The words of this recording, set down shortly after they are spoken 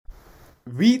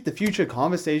Read the Future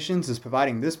Conversations is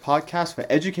providing this podcast for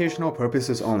educational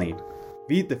purposes only.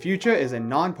 Read the Future is a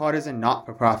nonpartisan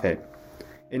not-for-profit.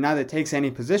 It neither takes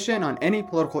any position on any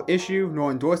political issue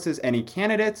nor endorses any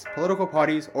candidates, political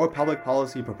parties, or public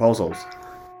policy proposals.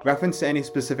 Reference to any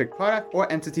specific product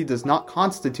or entity does not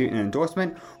constitute an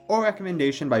endorsement or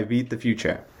recommendation by Read the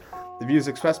Future. The views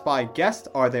expressed by guests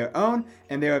are their own,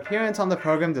 and their appearance on the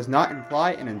program does not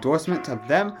imply an endorsement of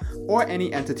them or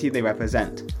any entity they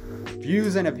represent.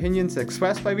 Views and opinions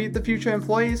expressed by Read the Future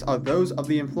employees are those of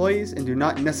the employees and do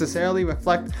not necessarily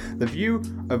reflect the view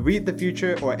of Read the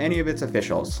Future or any of its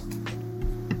officials.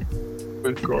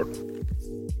 Good God.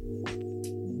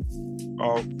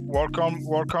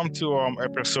 Welcome to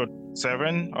episode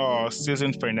 7,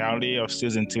 season finale of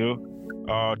season 2.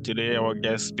 Today our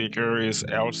guest speaker is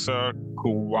Elsa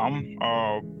Kouam.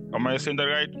 Am I saying that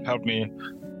right? Help me.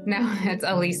 No, it's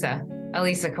Elisa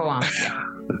Kouam.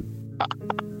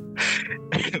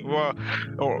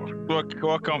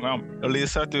 Welcome,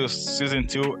 Elisa, to season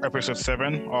 2, episode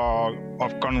 7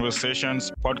 of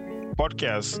Conversations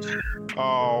podcast.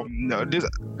 This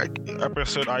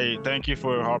episode, I thank you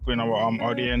for helping our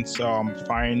audience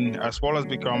find as well as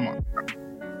become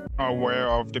aware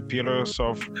of the pillars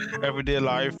of everyday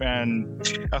life, and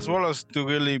as well as to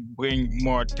really bring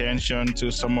more attention to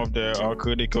some of the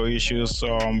critical issues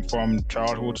from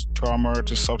childhood trauma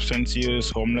to substance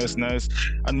use, homelessness,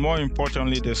 and more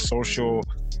importantly the social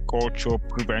cultural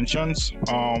preventions.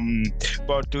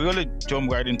 But to really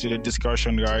jump right into the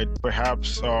discussion, right,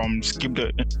 perhaps skip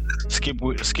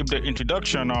the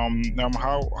introduction.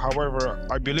 However,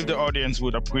 I believe the audience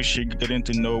would appreciate getting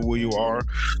to know who you are.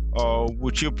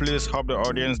 Would you please help the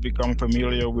audience become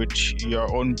familiar with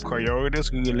your own priorities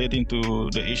relating to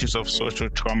the issues of social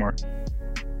trauma?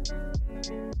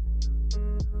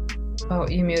 Oh,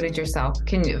 you muted yourself.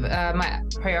 Can you, my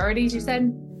priorities, you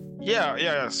said?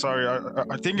 Yeah. Sorry,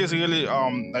 I think it's really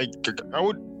I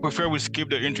would prefer we skip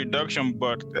the introduction,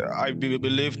 but I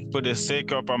believe for the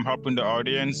sake of helping the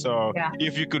audience,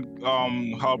 if you could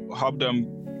help them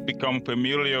become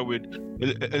familiar with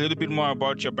a little bit more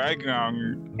about your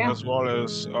background, as well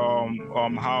as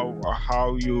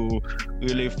how you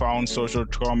really found social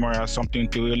trauma as something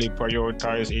to really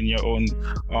prioritize in your own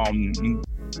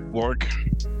work.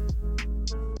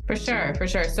 For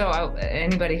sure. So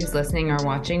anybody who's listening or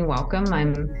watching, welcome.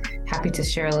 I'm happy to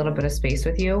share a little bit of space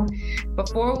with you.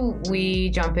 Before we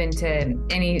jump into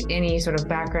any sort of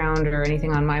background or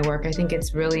anything on my work, I think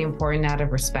it's really important, out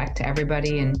of respect to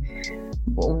everybody and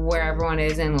where everyone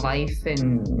is in life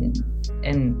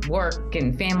and work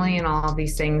and family and all of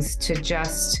these things, to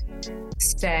just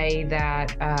say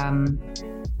that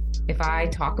if I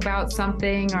talk about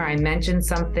something or I mention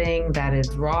something that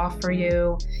is raw for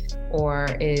you or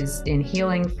is in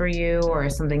healing for you or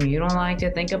is something you don't like to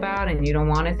think about and you don't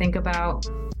want to think about,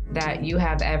 that you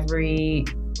have every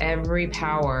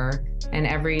power and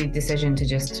every decision to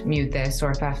just mute this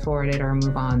or fast forward it or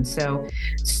move on. So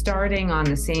starting on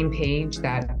the same page,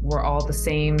 that we're all the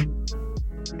same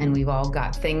and we've all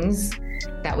got things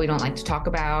that we don't like to talk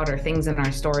about, or things in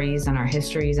our stories and our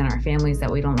histories and our families that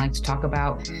we don't like to talk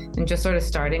about, and just sort of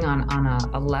starting on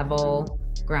a level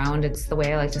ground. It's the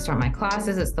way I like to start my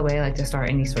classes. It's the way I like to start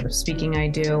any sort of speaking I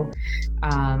do.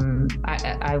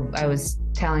 I was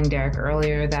telling Derek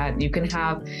earlier that you can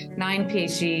have 9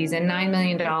 PhDs and $9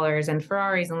 million and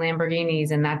Ferraris and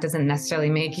Lamborghinis, and that doesn't necessarily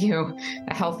make you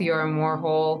a healthier or more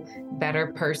whole, better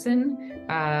person.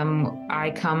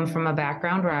 I come from a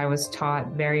background where I was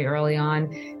taught very early on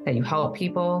that you help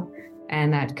people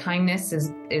and that kindness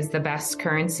is the best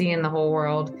currency in the whole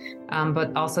world,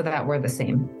 but also that we're the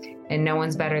same and no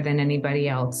one's better than anybody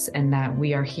else, and that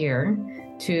we are here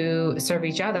to serve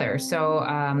each other. So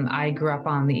I grew up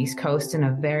on the East Coast in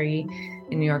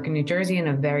New York and New Jersey, in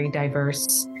a very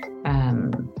diverse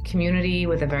community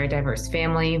with a very diverse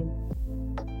family.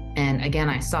 And again,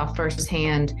 I saw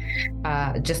firsthand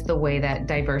just the way that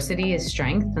diversity is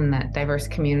strength, and that diverse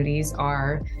communities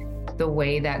are the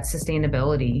way that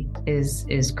sustainability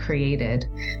is created.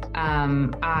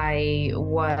 I am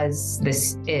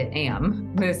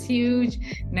this huge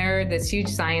nerd, this huge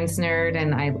science nerd,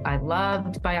 and I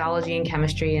loved biology and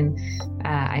chemistry, and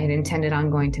I had intended on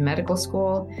going to medical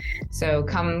school. So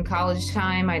come college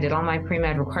time, I did all my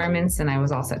pre-med requirements and I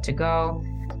was all set to go.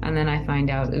 And then I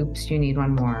find out, oops, you need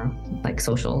one more, like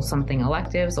social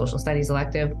studies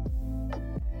elective.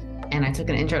 And I took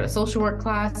an intro to social work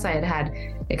class. I had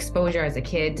exposure as a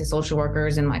kid to social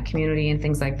workers in my community and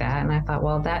things like that. And I thought,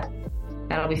 well,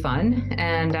 that'll be fun.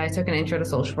 And I took an intro to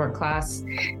social work class.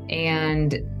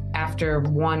 And after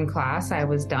one class, I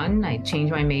was done. I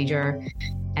changed my major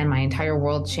and my entire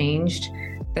world changed.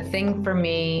 the thing for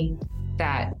me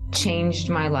that changed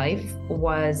my life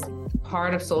was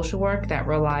part of social work that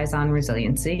relies on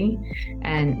resiliency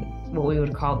and what we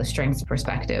would call the strengths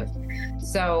perspective.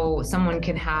 So someone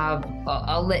can have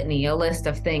a litany, a list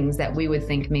of things that we would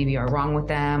think maybe are wrong with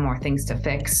them or things to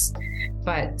fix,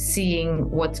 but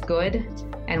seeing what's good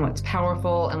and what's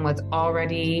powerful and what's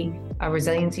already a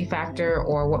resiliency factor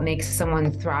or what makes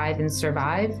someone thrive and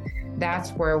survive,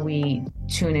 that's where we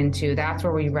tune into, that's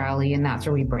where we rally, and that's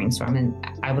where we brainstorm. And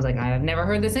I was like, I've never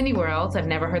heard this anywhere else. I've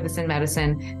never heard this in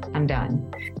medicine. I'm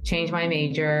done. Changed my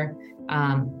major,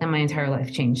 and my entire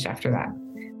life changed after that.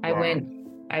 I went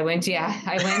and I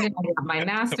got my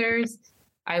master's.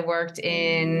 I worked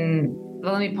in,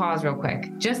 well, let me pause real quick.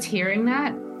 Just hearing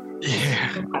that,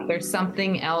 there's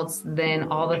something else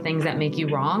than all the things that make you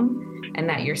wrong, and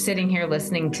that you're sitting here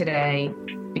listening today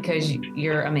because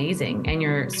you're amazing and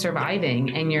you're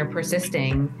surviving and you're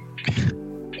persisting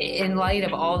in light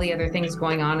of all the other things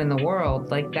going on in the world.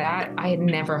 Like that, I had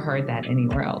never heard that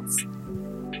anywhere else.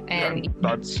 And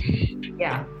that's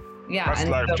and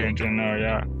life changing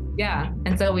now. Yeah.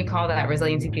 And so we call that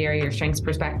resiliency theory or strengths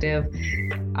perspective.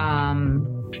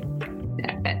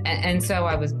 And so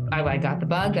I got the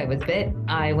bug, I was bit.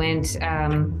 I went,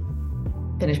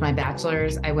 finished my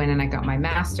bachelor's. I went and I got my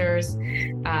master's.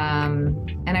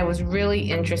 And I was really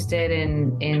interested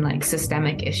in like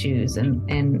systemic issues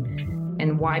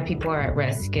and why people are at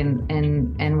risk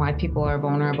and why people are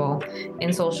vulnerable.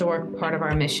 In social work, part of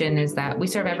our mission is that we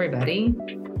serve everybody,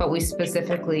 but we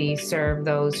specifically serve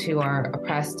those who are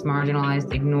oppressed,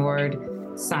 marginalized, ignored,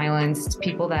 silenced,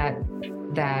 people that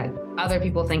other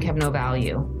people think have no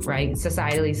value, right?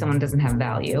 Societally, someone doesn't have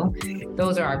value.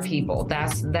 Those are our people.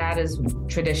 That is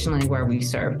traditionally where we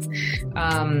serve.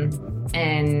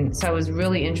 And so I was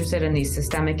really interested in these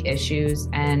systemic issues,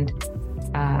 and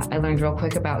I learned real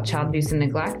quick about child abuse and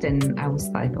neglect, and I was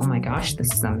like, oh my gosh,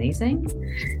 this is amazing.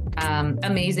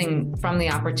 Amazing from the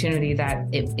opportunity that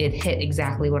it hit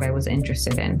exactly what I was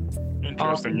interested in.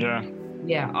 Interesting,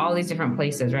 Yeah, all these different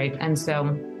places, right? And so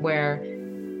where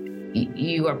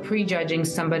you are prejudging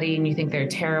somebody and you think they're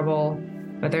terrible,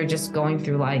 but they're just going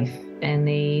through life and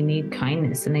they need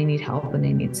kindness and they need help and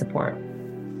they need support.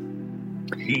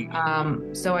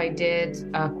 So I did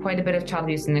quite a bit of child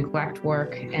abuse and neglect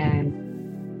work,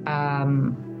 and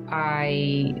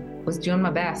I was doing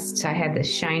my best. I had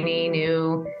this shiny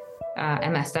new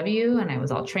MSW, and I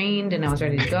was all trained and I was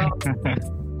ready to go.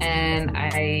 And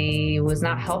I was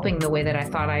not helping the way that I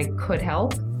thought I could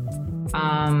help.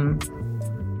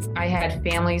 I had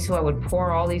families who I would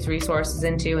pour all these resources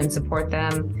into and support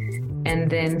them. And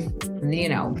then,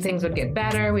 things would get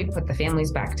better. We'd put the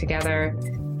families back together.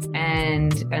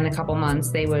 And in a couple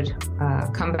months, they would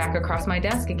come back across my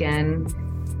desk again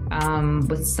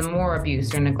with some more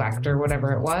abuse or neglect or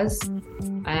whatever it was.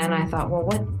 And I thought, well,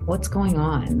 what's going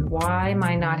on? Why am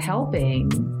I not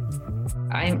helping?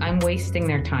 I'm wasting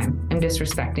their time. I'm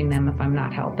disrespecting them if I'm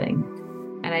not helping.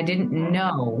 And I didn't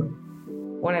know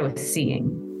what I was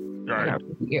seeing. Right.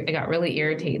 I got really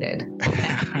irritated.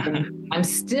 I'm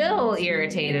still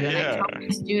irritated. And I tell my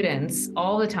students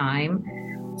all the time,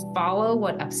 follow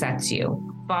what upsets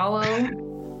you. Follow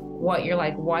what you're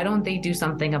like, why don't they do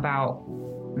something about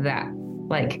that?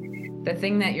 Like the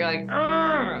thing that you're like,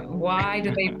 why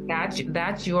do they,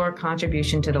 that's your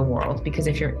contribution to the world. Because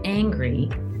if you're angry,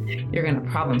 you're going to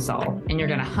problem solve and you're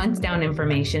going to hunt down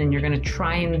information and you're going to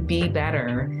try and be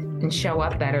better and show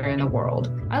up better in the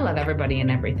world. I love everybody and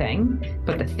everything,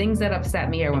 but the things that upset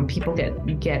me are when people get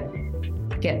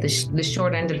the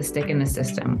short end of the stick in the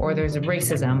system, or there's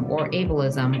racism or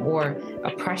ableism or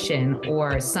oppression,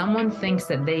 or someone thinks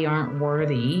that they aren't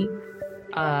worthy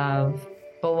of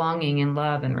belonging and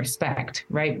love and respect,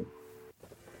 right?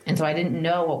 And so I didn't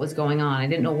know what was going on. I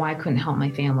didn't know why I couldn't help my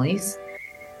families.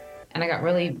 And I got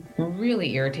really,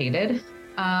 really irritated.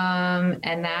 And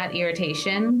that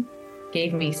irritation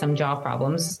gave me some jaw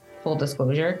problems, full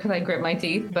disclosure, because I grit my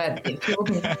teeth, but it fueled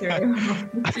me through.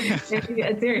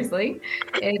 Seriously.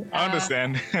 I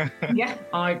understand. Yeah,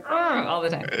 I'm like, all the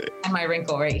time. And my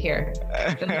wrinkle right here.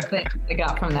 That's the thing I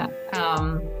got from that.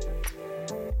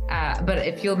 But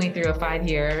it fueled me through a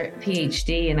 5-year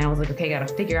PhD, and I was like, okay, I got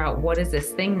to figure out what is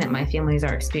this thing that my families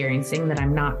are experiencing that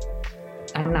I'm not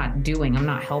doing, I'm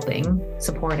not helping,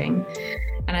 supporting.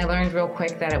 And I learned real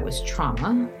quick that it was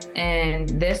trauma. And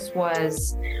this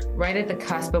was right at the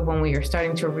cusp of when we were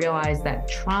starting to realize that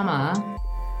trauma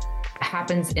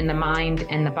happens in the mind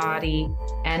and the body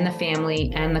and the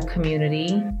family and the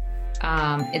community.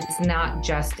 It's not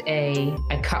just I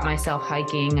cut myself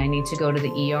hiking, I need to go to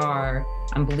the ER,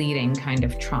 I'm bleeding kind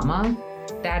of trauma.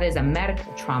 that is a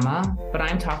medical trauma, but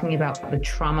I'm talking about the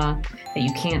trauma that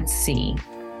you can't see.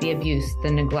 The abuse,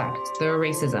 the neglect, the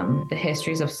racism, the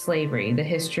histories of slavery, the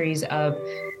histories of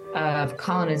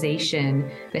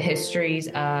colonization, the histories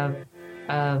of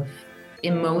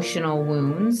emotional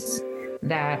wounds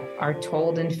that are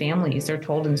told in families, they're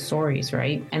told in stories,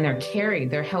 right? And they're carried,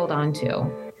 they're held onto.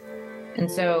 And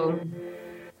so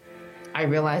I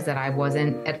realized that I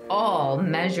wasn't at all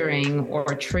measuring or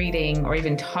treating or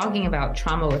even talking about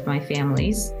trauma with my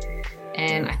families.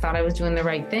 And I thought I was doing the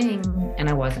right thing, and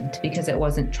I wasn't, because it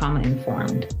wasn't trauma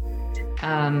informed.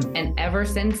 And ever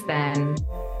since then,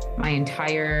 my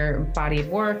entire body of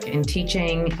work and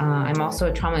teaching, I'm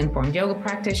also a trauma-informed yoga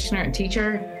practitioner,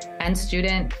 teacher, and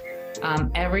student.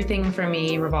 Everything for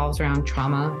me revolves around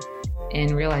trauma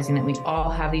and realizing that we all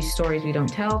have these stories we don't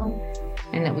tell,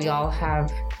 and that we all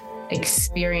have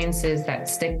experiences that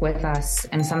stick with us.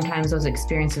 And sometimes those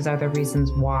experiences are the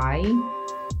reasons why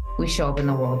we show up in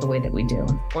the world the way that we do,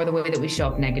 or the way that we show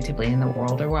up negatively in the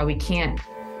world, or why we can't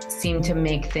seem to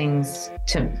make things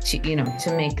to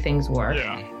make things work.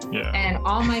 Yeah. And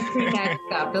all my pre-med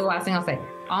stuff, the last thing I'll say,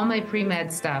 all my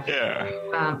pre-med stuff,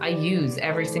 I use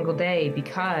every single day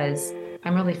because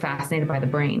I'm really fascinated by the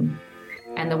brain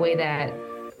and the way that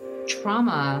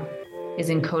trauma is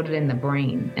encoded in the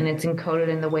brain, and it's encoded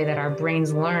in the way that our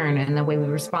brains learn and the way we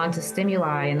respond to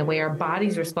stimuli and the way our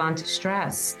bodies respond to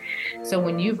stress. So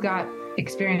when you've got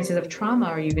experiences of trauma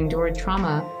or you've endured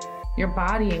trauma, your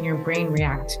body and your brain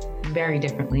react very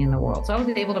differently in the world. So I was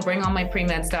able to bring all my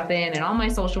pre-med stuff in and all my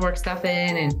social work stuff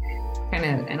in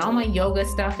and all my yoga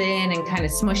stuff in and kind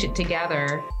of smush it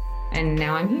together. And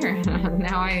now I'm here.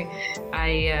 Now I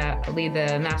lead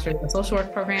the Masters of Social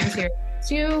Work programs here at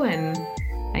SU, and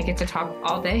I get to talk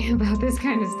all day about this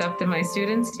kind of stuff to my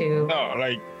students too. No,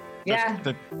 like,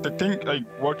 the thing, like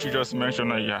what you just mentioned,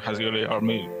 like, has really helped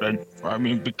me, like,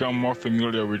 become more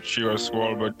familiar with you as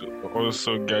well, but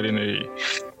also getting a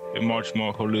much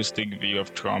more holistic view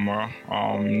of trauma,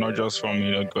 not just from,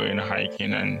 going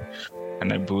hiking and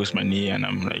I bruise my knee and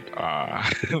I'm like,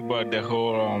 but the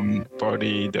whole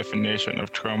body definition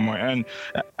of trauma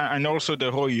and also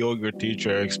the whole yoga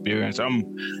teacher experience. I'm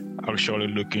actually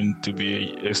looking to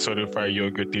be a certified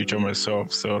yoga teacher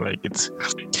myself. So like it's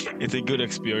a good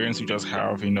experience to just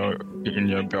have, in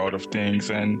your belt of things.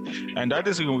 And that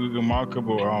is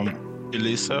remarkable.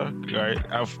 Elisa, right?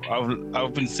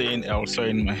 I've been saying Elsa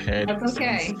in my head. That's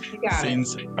okay.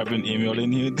 Since I've been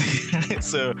emailing you.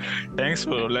 So thanks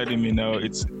for letting me know.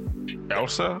 It's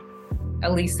Elsa?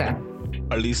 Elisa,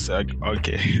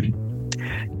 okay.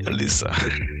 Elisa.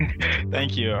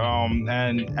 Thank you.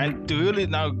 And to really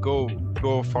now go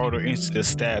further into the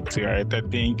stats, right? I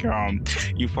think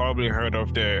you probably heard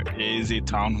of the AZ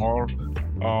Town Hall.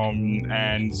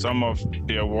 And some of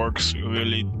their works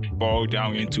really boil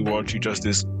down into what you just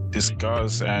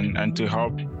discussed, and to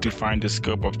help define the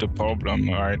scope of the problem,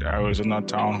 right? Arizona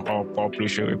Town Hall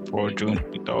published a report June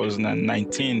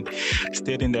 2019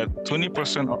 stating that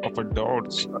 20% of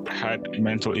adults had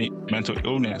mental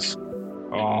illness.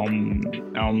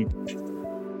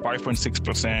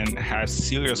 5.6% had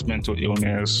serious mental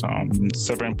illness,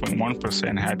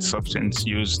 7.1% had substance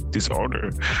use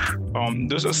disorder.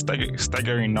 Those are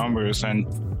staggering numbers, and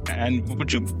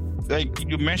would you, like,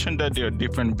 you mentioned that there are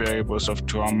different variables of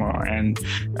trauma, and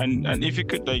if you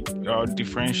could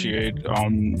differentiate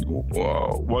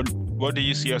what do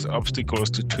you see as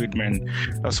obstacles to treatment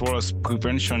as well as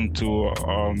prevention to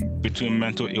between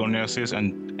mental illnesses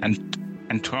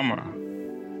and trauma?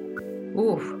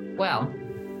 Well,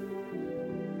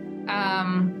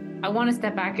 I want to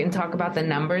step back and talk about the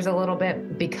numbers a little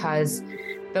bit, because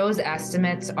those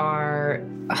estimates are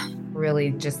really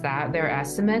just that. They're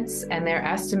estimates, and they're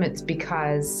estimates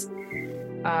because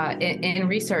in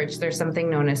research, there's something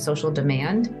known as social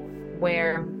demand,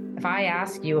 where if I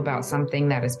ask you about something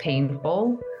that is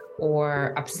painful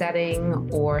or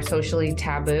upsetting or socially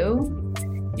taboo,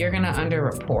 you're going to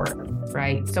underreport,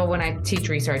 right? So when I teach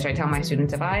research, I tell my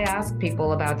students, if I ask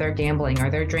people about their gambling or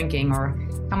their drinking or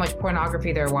how much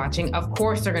pornography they're watching, of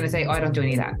course they're going to say, oh, I don't do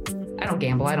any of that. I don't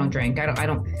gamble. I don't drink. I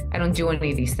don't do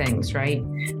any of these things, right?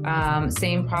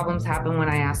 Same problems happen when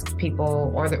I ask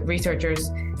people, or the researchers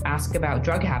ask about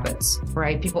drug habits,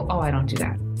 right? People, oh, I don't do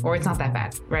that, or it's not that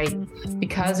bad, right?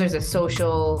 Because there's a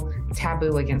social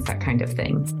taboo against that kind of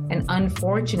thing. And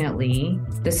unfortunately,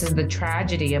 this is the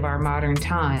tragedy of our modern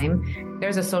time.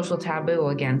 There's a social taboo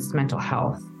against mental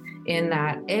health in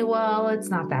that, well, it's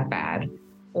not that bad.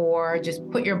 Or just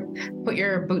put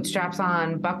your bootstraps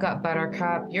on, buck up,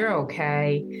 buttercup, you're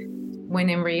okay. When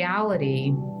in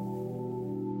reality,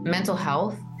 mental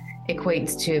health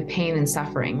equates to pain and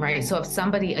suffering, right? So if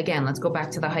somebody, again, let's go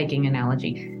back to the hiking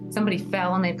analogy. Somebody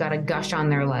fell and they've got a gush on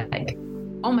their leg.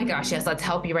 Oh my gosh, yes, let's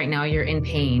help you right now. You're in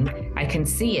pain. I can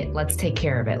see it. Let's take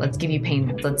care of it. Let's give you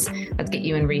pain. Let's get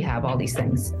you in rehab, all these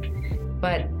things.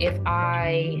 But if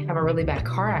I have a really bad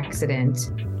car accident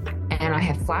and I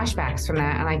have flashbacks from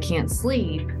that and I can't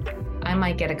sleep, I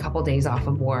might get a couple days off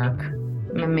of work,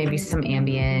 maybe some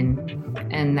Ambien,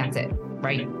 and that's it,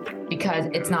 right? Because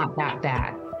it's not that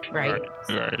bad, right?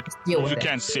 Right. Deal with you it.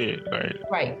 Can't see it, right?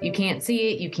 Right. You can't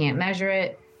see it. You can't measure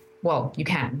it. Well, you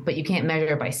can, but you can't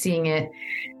measure it by seeing it.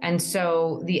 And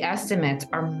so the estimates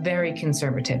are very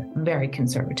conservative, very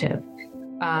conservative.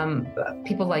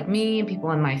 People like me,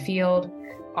 people in my field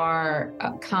are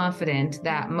confident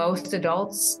that most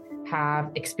adults have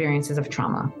experiences of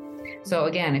trauma. So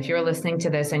again, if you're listening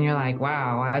to this and you're like,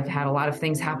 wow, I've had a lot of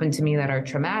things happen to me that are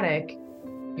traumatic,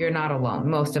 you're not alone.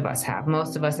 Most of us have.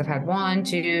 Most of us have had 1,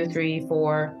 2, 3,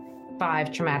 4,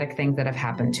 5 traumatic things that have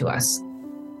happened to us.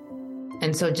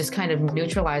 And so just kind of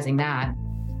neutralizing that.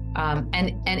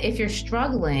 And if you're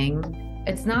struggling,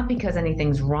 it's not because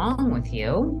anything's wrong with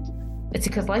you. It's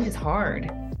because life is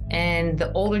hard. And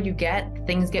the older you get,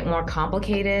 things get more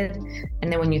complicated.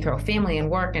 And then when you throw family and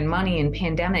work and money and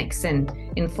pandemics and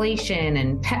inflation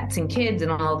and pets and kids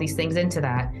and all these things into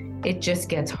that, it just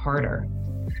gets harder.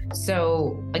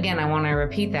 So again, I want to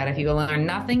repeat that. If you learn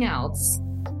nothing else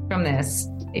from this,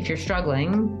 if you're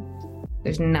struggling,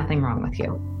 there's nothing wrong with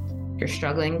you. You're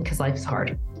struggling because life is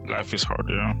hard. Life is hard,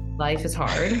 yeah. Life is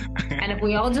hard. And if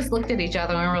we all just looked at each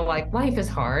other and were like, life is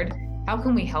hard, how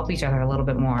can we help each other a little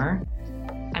bit more?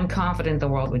 I'm confident the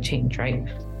world would change, right?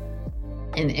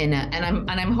 And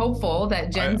I'm hopeful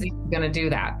that Gen Z is going to do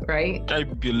that, right? I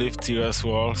believe too as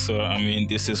well. So I mean,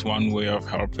 this is one way of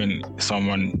helping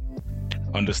someone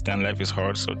understand life is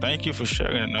hard. So thank you for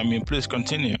sharing. I mean, please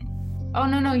continue. Oh,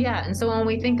 no, yeah. And so when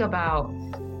we think about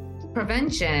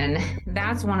prevention,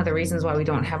 that's one of the reasons why we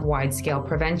don't have wide-scale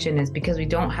prevention, is because we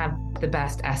don't have the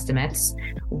best estimates.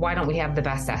 Why don't we have the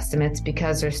best estimates?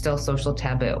 Because there's still social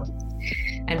taboo.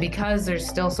 And because there's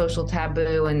still social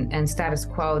taboo and status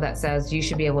quo that says you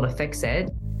should be able to fix it.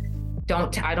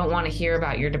 I don't want to hear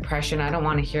about your depression. I don't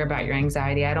want to hear about your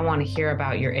anxiety. I don't want to hear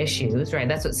about your issues, right?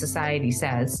 That's what society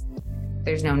says.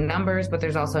 There's no numbers, but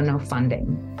there's also no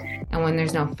funding. And when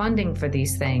there's no funding for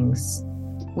these things,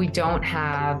 we don't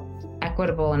have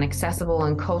equitable and accessible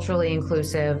and culturally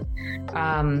inclusive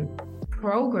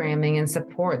programming and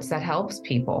supports that helps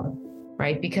people,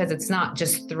 right? Because it's not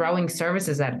just throwing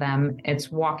services at them,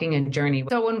 it's walking a journey.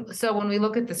 So when we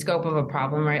look at the scope of a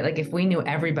problem, right? Like if we knew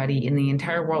everybody in the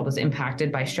entire world was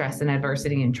impacted by stress and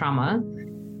adversity and trauma,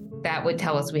 that would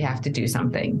tell us we have to do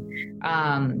something.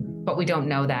 But we don't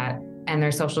know that. And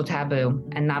there's social taboo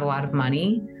and not a lot of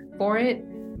money for it.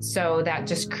 So that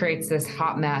just creates this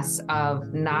hot mess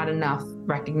of not enough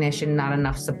recognition, not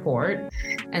enough support.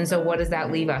 And so what does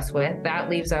that leave us with? That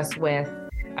leaves us with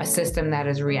a system that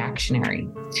is reactionary.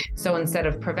 So instead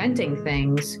of preventing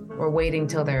things, we're waiting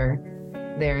till they're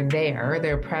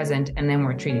present, and then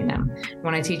we're treating them.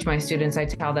 When I teach my students, I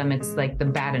tell them it's like the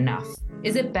bad enough.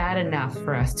 Is it bad enough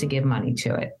for us to give money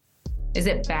to it? Is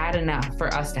it bad enough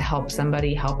for us to help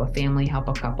somebody, help a family, help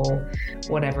a couple,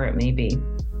 whatever it may be?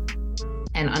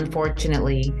 And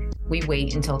unfortunately, we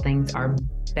wait until things are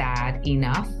bad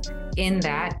enough, in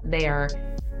that they are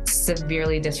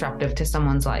severely disruptive to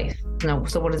someone's life. No,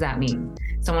 so what does that mean?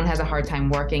 Someone has a hard time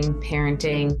working,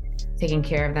 parenting, taking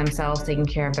care of themselves, taking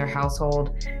care of their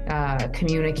household,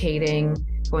 communicating,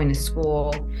 going to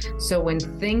school. So when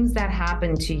things that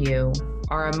happen to you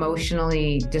are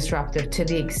emotionally disruptive to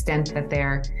the extent that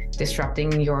they're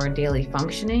disrupting your daily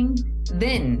functioning,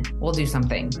 then we'll do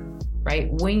something,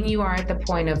 right? When you are at the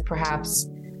point of perhaps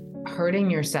hurting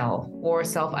yourself or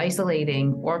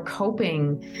self-isolating or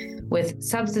coping with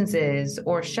substances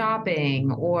or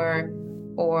shopping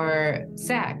or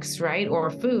sex, right? Or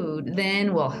food,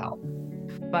 then we'll help,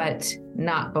 but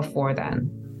not before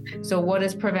then. So what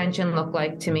does prevention look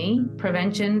like to me?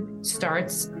 Prevention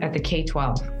starts at the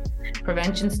K-12.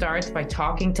 Prevention starts by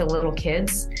talking to little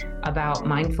kids about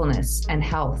mindfulness and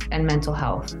health and mental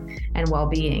health and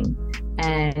well-being.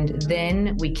 And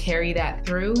then we carry that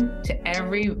through to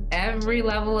every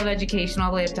level of education,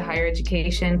 all the way up to higher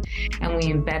education, and we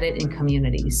embed it in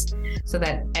communities so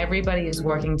that everybody is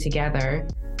working together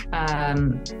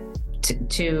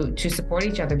to support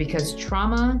each other, because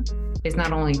trauma is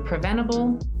not only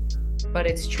preventable, but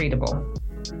it's treatable.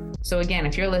 So again,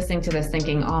 if you're listening to this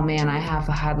thinking, oh man, I have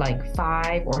had like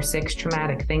 5 or 6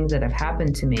 traumatic things that have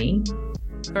happened to me.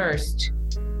 First,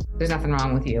 there's nothing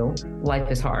wrong with you.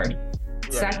 Life is hard.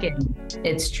 second,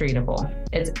 it's treatable.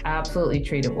 It's absolutely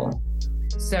treatable.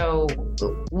 So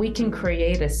we can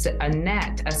create a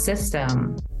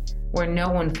system where no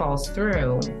one falls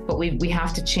through, but we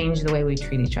have to change the way we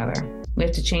treat each other. We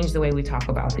have to change the way we talk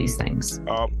about these things.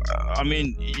 I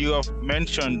mean, you have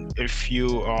mentioned a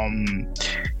few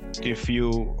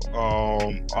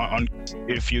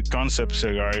concepts,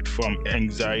 right, from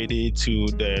anxiety to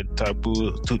the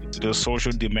taboo to the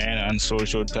social demand and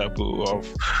social taboo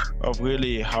of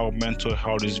really how mental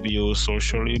health is viewed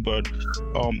socially. But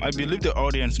I believe the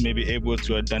audience may be able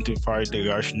to identify the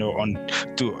rationale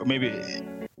to maybe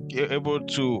able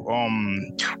to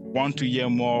want to hear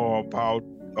more about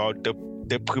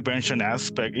the prevention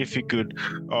aspect. If you could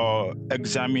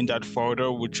examine that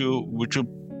further, would you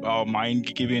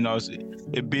mind giving us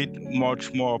a bit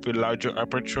much more of a larger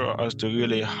aperture as to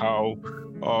really how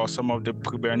some of the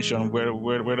prevention,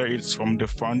 whether it's from the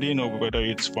funding or whether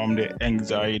it's from the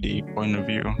anxiety point of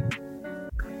view?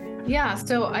 Yeah,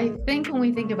 so I think when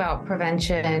we think about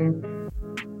prevention,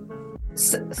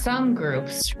 some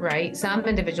groups, right, some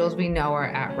individuals we know are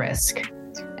at risk.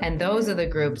 And those are the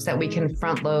groups that we can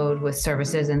front load with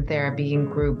services and therapy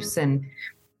and groups. And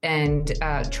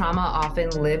trauma often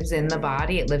lives in the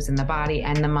body. It lives in the body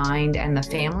and the mind and the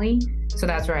family. So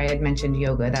that's where I had mentioned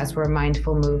yoga. That's where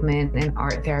mindful movement and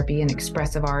art therapy and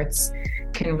expressive arts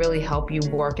can really help you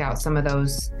work out some of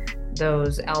those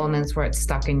elements where it's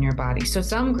stuck in your body. So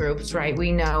some groups, right,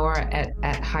 we know are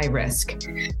at high risk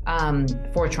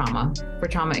for trauma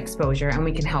exposure, and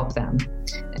we can help them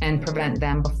and prevent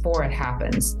them before it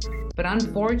happens. But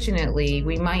unfortunately,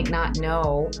 we might not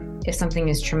know if something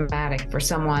is traumatic for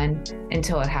someone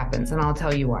until it happens. And I'll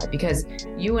tell you why. Because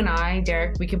you and I,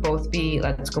 Derek, we could both be,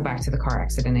 let's go back to the car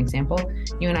accident example.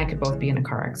 You and I could both be in a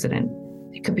car accident.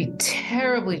 It could be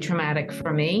terribly traumatic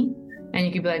for me. And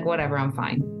you could be like, whatever, I'm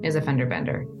fine, is a fender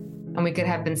bender. And we could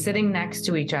have been sitting next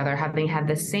to each other, having had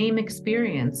the same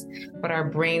experience, but our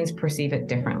brains perceive it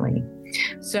differently.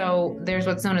 So there's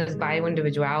what's known as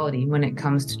bioindividuality when it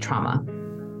comes to trauma.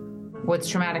 What's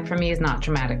traumatic for me is not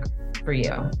traumatic for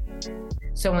you.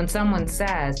 So when someone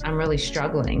says, I'm really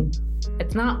struggling,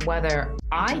 it's not whether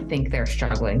I think they're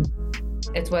struggling,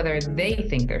 it's whether they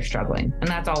think they're struggling. And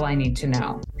that's all I need to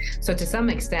know. So to some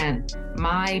extent,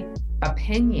 my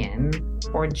opinion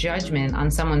or judgment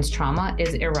on someone's trauma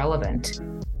is irrelevant.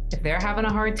 If they're having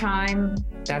a hard time,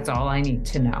 that's all I need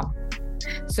to know.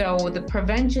 So the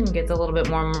prevention gets a little bit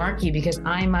more murky because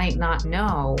I might not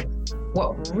know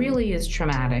what really is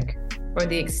traumatic or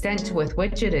the extent with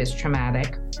which it is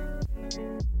traumatic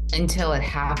until it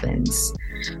happens.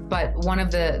 But one of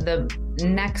the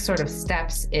next sort of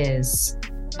steps is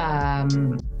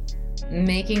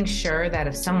making sure that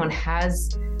if someone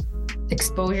has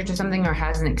exposure to something or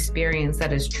has an experience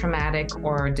that is traumatic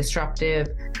or disruptive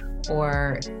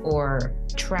or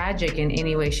tragic in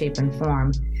any way, shape, and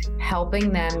form,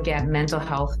 helping them get mental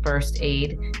health first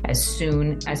aid as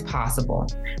soon as possible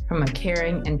from a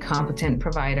caring and competent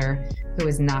provider who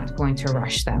is not going to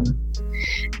rush them.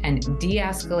 And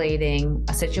de-escalating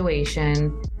a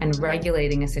situation and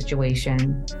regulating a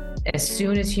situation as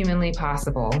soon as humanly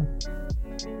possible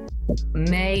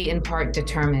may in part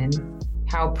determine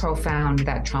how profound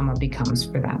that trauma becomes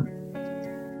for them.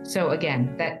 So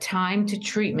again, that time to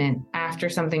treatment after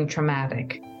something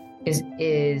traumatic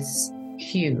is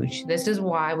huge. This is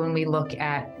why when we look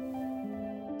at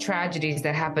tragedies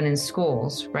that happen in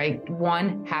schools, right?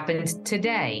 One happened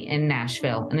today in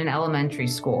Nashville in an elementary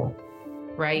school,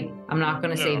 right? I'm not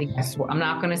going to say the S word. I'm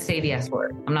not going to say the S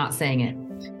word. I'm not saying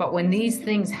it. But when these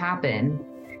things happen,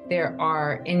 there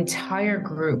are entire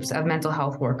groups of mental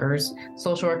health workers,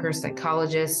 social workers,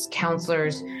 psychologists,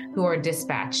 counselors who are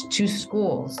dispatched to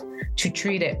schools to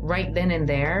treat it right then and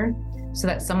there so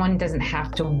that someone doesn't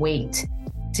have to wait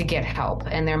to get help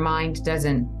and their mind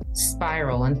doesn't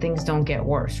spiral and things don't get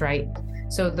worse, right?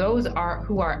 So those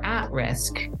who are at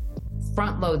risk,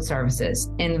 front load services,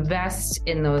 invest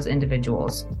in those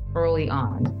individuals early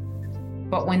on.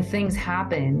 But when things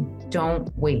happen, don't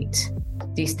wait.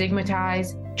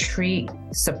 Destigmatize, treat,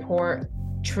 support,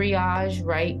 triage,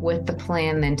 right, with the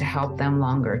plan then to help them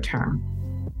longer term.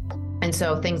 And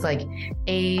so things like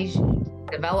age,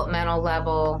 developmental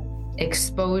level,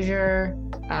 exposure,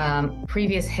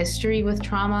 previous history with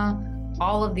trauma,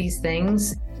 all of these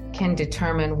things can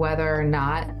determine whether or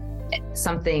not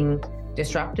something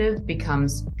disruptive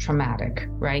becomes traumatic,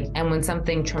 right? And when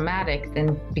something traumatic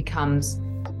then becomes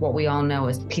what we all know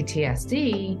as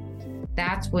PTSD,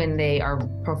 that's when they are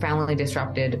profoundly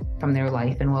disrupted from their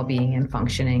life and well-being and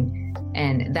functioning.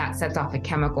 And that sets off a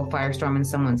chemical firestorm in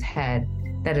someone's head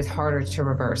that is harder to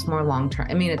reverse, more long-term.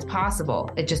 I mean, it's possible.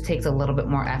 It just takes a little bit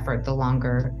more effort the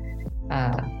longer,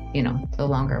 the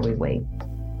longer we wait.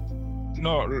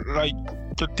 No, like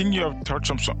the thing you have touched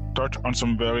on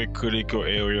some very critical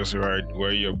areas, right?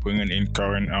 Where you're bringing in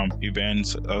current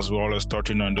events as well as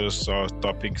touching on those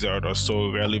topics that are so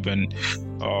relevant.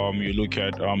 You look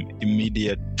at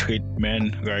immediate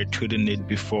treatment, right? Treating it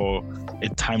before a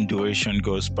time duration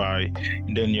goes by,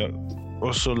 and then you're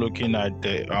also looking at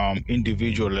the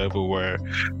individual level where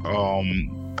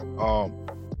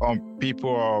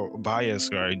people are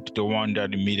biased, right? The one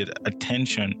that immediate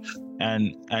attention.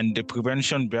 And the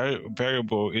prevention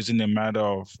variable isn't a matter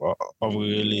of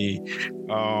really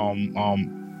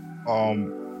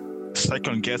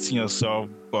second guessing yourself,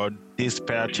 but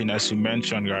dispatching, as you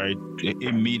mentioned, right,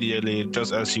 immediately,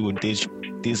 just as you would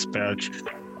dispatch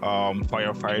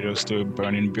firefighters to a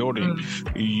burning building.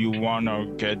 You want to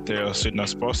get there as soon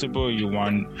as possible. You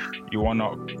want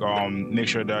to make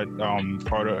sure that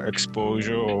further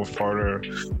exposure or further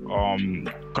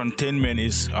containment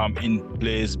is in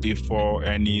place before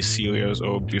any serious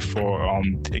or before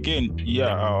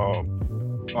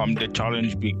the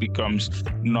challenge becomes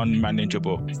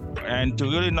non-manageable. And to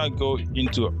really not go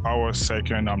into our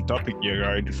second topic here,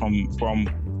 right, from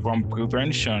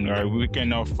prevention, right, we can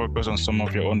now focus on some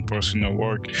of your own personal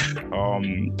work.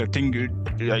 The thing, you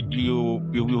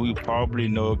probably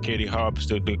know Katie Hobbs,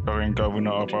 the current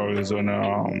governor of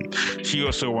Arizona. She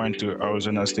also went to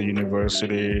Arizona State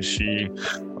University.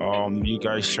 You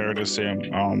guys share the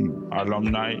same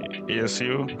alumni,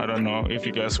 ASU. I don't know if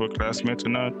you guys were classmates or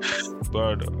not,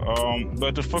 but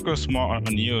to focus more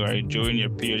on you, right, during your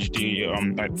PhD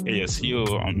at ASU,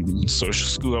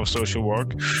 School of Social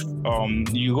Work,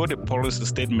 you wrote a policy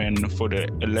statement for the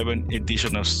 11th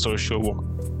edition of Social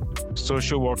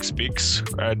Work Speaks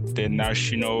at the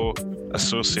National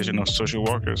Association of Social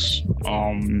Workers.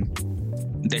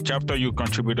 The chapter you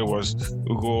contributed was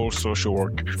Rural Social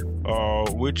Work,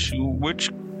 which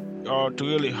to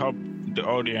really help the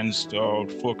audience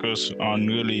focus on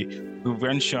really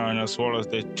prevention as well as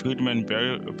the treatment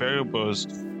variables.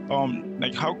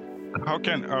 Like how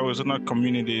can Arizona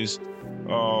communities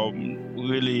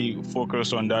really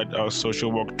focus on that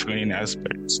social work training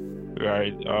aspects,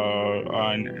 right?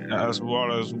 And as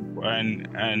well as and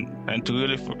to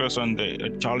really focus on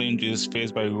the challenges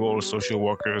faced by rural social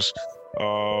workers.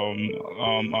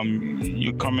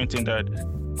 You commenting that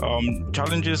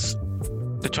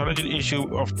the challenging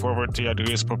issue of poverty at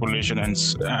risk population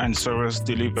and service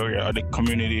delivery at the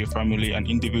community, family, and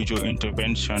individual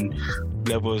intervention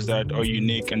levels that are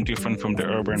unique and different from the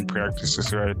urban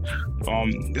practices, right?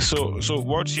 So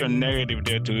what's your narrative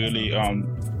there to really,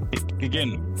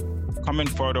 again, comment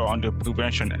further on the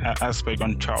prevention aspect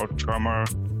on child trauma,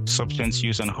 substance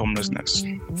use, and homelessness?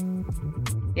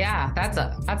 Yeah, that's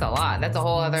a lot. That's a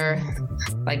whole other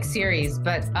series,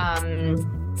 but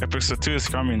Episode 2 is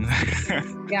coming.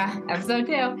 Yeah, episode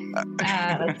 2.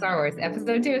 Like Star Wars.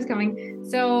 Episode 2 is coming.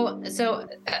 So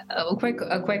a quick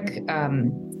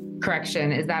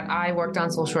correction is that I worked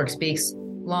on Social Work Speaks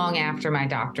long after my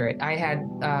doctorate. I had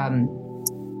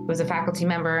was a faculty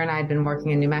member, and I'd been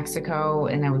working in New Mexico,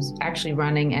 and I was actually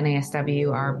running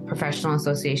NASW, our professional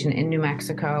association in New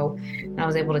Mexico, and I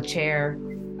was able to chair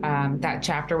that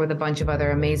chapter with a bunch of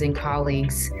other amazing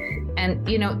colleagues. And,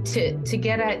 to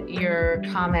get at your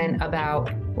comment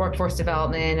about workforce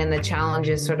development and the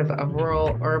challenges sort of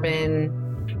rural,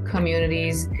 urban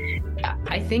communities,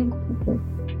 I think,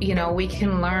 we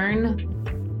can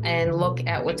learn and look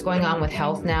at what's going on with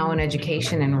health now and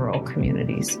education in rural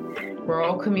communities.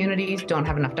 Rural communities don't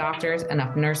have enough doctors,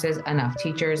 enough nurses, enough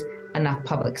teachers, enough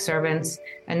public servants,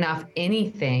 enough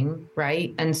anything,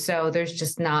 right? And so there's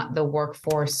just not the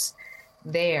workforce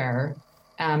there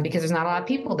because there's not a lot of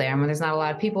people there. And when there's not a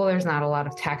lot of people, there's not a lot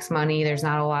of tax money. There's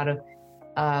not a lot of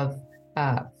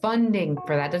funding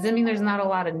for that. Doesn't mean there's not a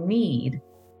lot of need.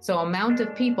 So amount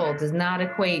of people does not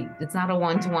equate. It's not a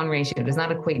 1-to-1 ratio. It does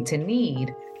not equate to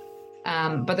need.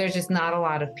 But there's just not a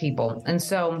lot of people. And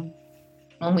so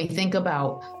when we think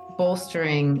about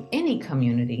bolstering any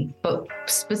community, but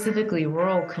specifically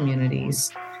rural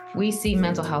communities, we see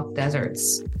mental health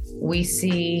deserts. We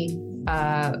see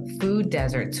food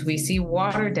deserts. We see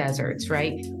water deserts,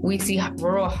 right? We see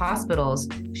rural hospitals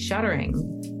shuttering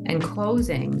and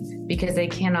closing because they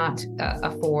cannot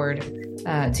afford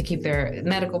to keep their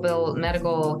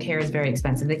medical care is very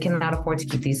expensive. They cannot afford to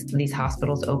keep these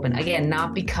hospitals open. Again,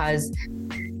 not because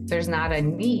there's not a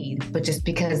need, but just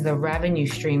because the revenue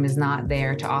stream is not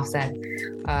there to offset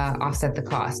the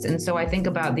cost. And so I think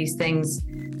about these things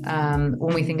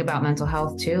when we think about mental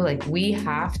health too. Like, we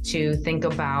have to think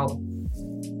about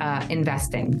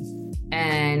investing.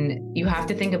 And you have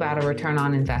to think about a return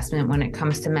on investment when it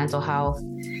comes to mental health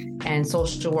and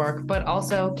social work, but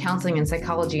also counseling and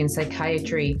psychology and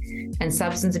psychiatry and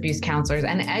substance abuse counselors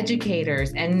and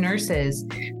educators and nurses.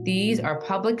 These are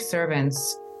public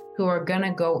servants who are going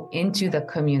to go into the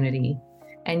community.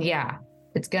 And yeah,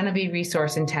 it's going to be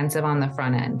resource intensive on the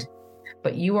front end,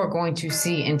 but you are going to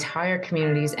see entire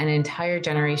communities and entire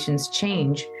generations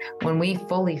change when we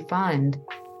fully fund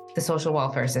the social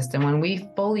welfare system, when we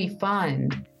fully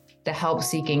fund the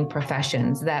help-seeking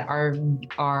professions that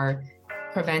are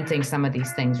preventing some of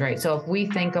these things, right? So if we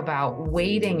think about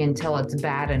waiting until it's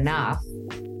bad enough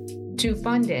to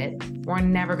fund it, we're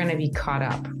never going to be caught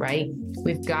up, right?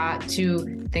 We've got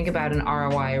to think about an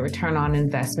ROI, a return on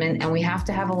investment, and we have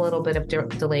to have a little bit of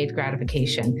delayed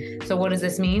gratification. So what does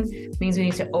this mean? It means we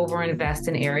need to overinvest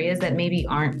in areas that maybe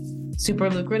aren't super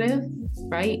lucrative,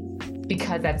 right?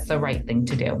 Because that's the right thing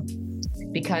to do.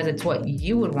 Because it's what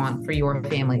you would want for your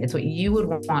family. It's what you would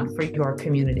want for your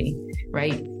community,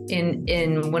 right?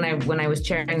 When I was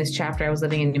chairing this chapter, I was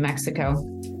living in New Mexico.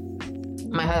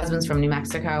 My husband's from New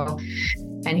Mexico,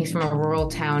 and he's from a rural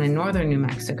town in northern New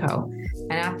Mexico.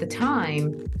 And at the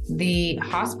time, the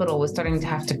hospital was starting to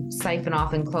have to siphon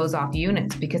off and close off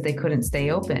units because they couldn't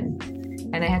stay open.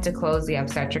 And they had to close the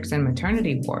obstetrics and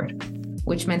maternity ward,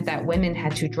 which meant that women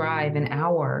had to drive an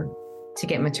hour to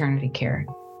get maternity care.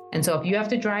 And so if you have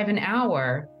to drive an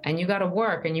hour and you got to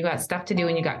work and you got stuff to do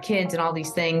and you got kids and all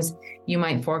these things, you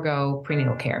might forego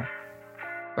prenatal care,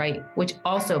 right? Which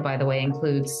also, by the way,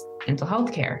 includes mental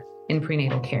health care in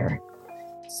prenatal care.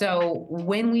 So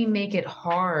when we make it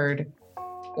hard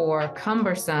or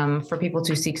cumbersome for people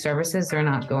to seek services, they're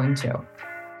not going to,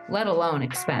 let alone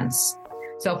expense.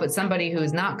 So if it's somebody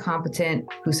who's not competent,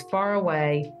 who's far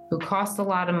away, who costs a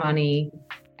lot of money,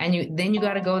 and then you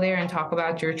got to go there and talk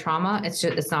about your trauma, it's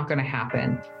not going to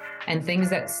happen. And things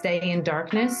that stay in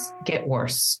darkness get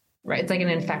worse, right? It's like an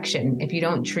infection. If you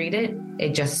don't treat it,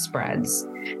 it just spreads.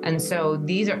 And so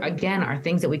these are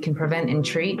things that we can prevent and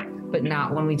treat, but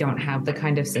not when we don't have the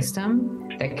kind of system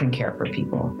that can care for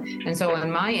people. And so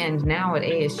on my end now at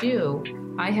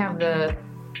ASU, I have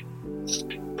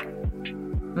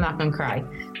I'm not going to cry.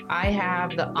 I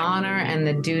have the honor and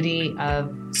the duty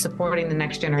of supporting the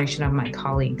next generation of my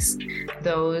colleagues,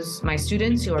 my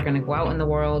students who are going to go out in the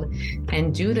world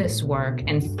and do this work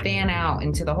and fan out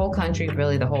into the whole country,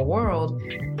 really the whole world,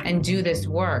 and do this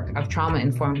work of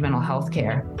trauma-informed mental health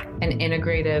care and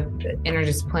integrative,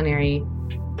 interdisciplinary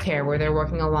care where they're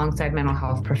working alongside mental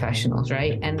health professionals,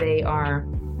 right? And they are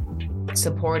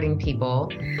supporting people,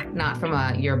 not from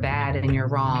a you're bad and you're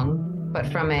wrong, but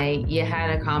from you had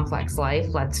a complex life,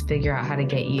 let's figure out how to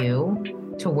get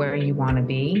you to where you want to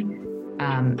be.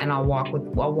 And I'll walk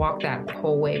that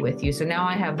whole way with you. So now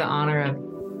I have the honor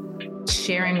of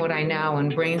sharing what I know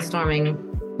and brainstorming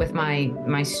with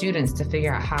my students to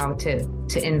figure out how to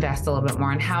invest a little bit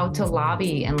more and how to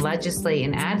lobby and legislate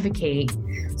and advocate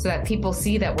so that people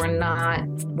see that we're not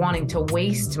wanting to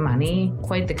waste money.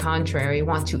 Quite the contrary, we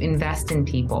want to invest in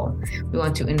people. We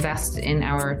want to invest in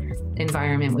our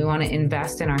environment. We want to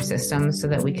invest in our systems so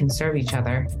that we can serve each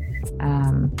other.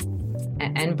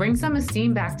 And bring some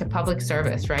esteem back to public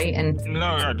service, right? And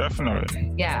no, yeah,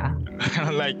 definitely. Yeah.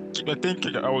 Like,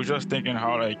 I was just thinking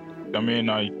how, I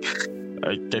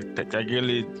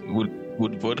really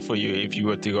would vote for you if you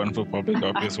were to run for public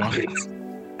office once.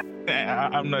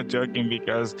 I'm not joking,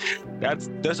 because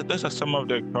those are some of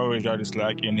the courage that is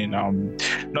lacking in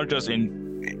not just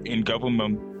in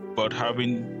government, but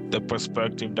having the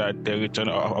perspective that the return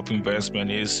of investment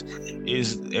is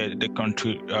the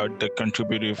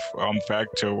contributive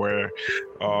factor, where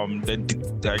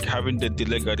like having the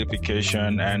delayed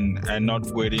gratification and not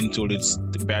waiting till it's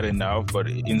bad enough, but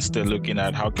instead looking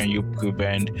at how can you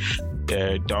prevent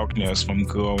the darkness from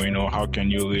growing, or how can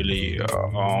you really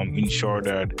ensure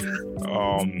that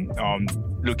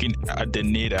looking at the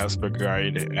need aspect,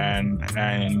 right,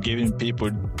 and giving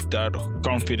people that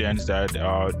confidence that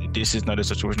this is not a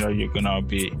situation that you're gonna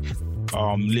be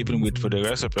living with for the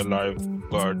rest of your life,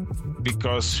 but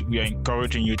because we are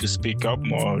encouraging you to speak up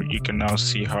more, you can now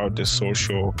see how the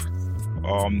social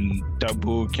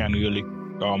taboo can really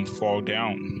fall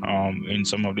down in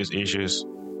some of these issues.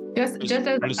 Just as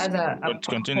a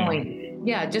point.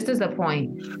 Yeah, just as a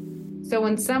point. So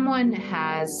when someone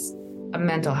has a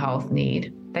mental health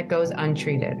need that goes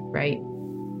untreated, right?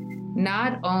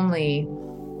 Not only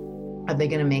are they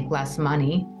going to make less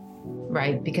money,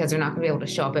 right? Because they're not going to be able to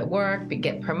show up at work,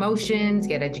 get promotions,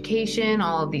 get education,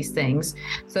 all of these things.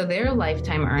 So their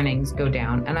lifetime earnings go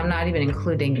down. And I'm not even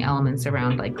including elements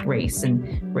around like race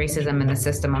and racism in the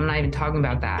system. I'm not even talking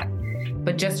about that.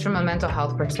 But just from a mental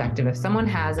health perspective, if someone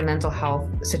has a mental health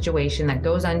situation that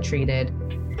goes untreated,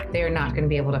 they are not going to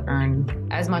be able to earn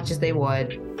as much as they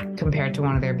would compared to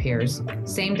one of their peers.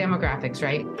 Same demographics,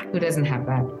 right? Who doesn't have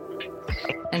that?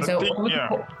 And so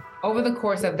over the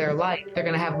course of their life, they're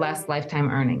going to have less lifetime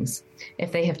earnings.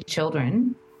 If they have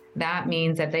children, that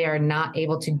means that they are not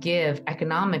able to give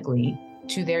economically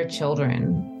to their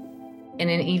children in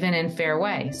an even and fair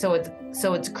way. So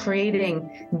it's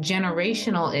creating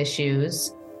generational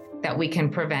issues that we can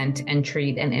prevent and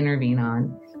treat and intervene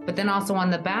on. But then also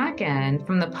on the back end,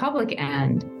 from the public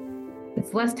end,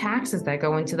 it's less taxes that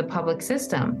go into the public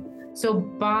system. So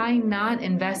by not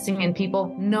investing in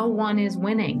people, no one is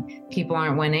winning. People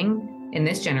aren't winning in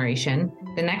this generation.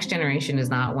 The next generation is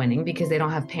not winning because they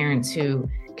don't have parents who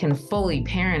can fully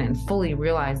parent and fully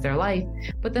realize their life.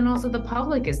 But then also the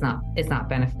public is not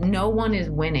benefit. No one is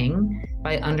winning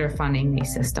by underfunding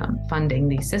funding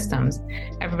these systems.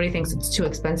 Everybody thinks it's too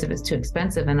expensive.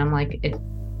 And I'm like,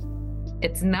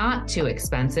 it's not too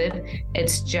expensive.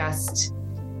 It's just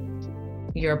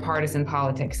your partisan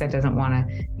politics that doesn't want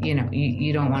to,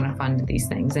 you don't want to fund these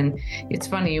things. And it's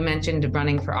funny, you mentioned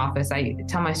running for office. I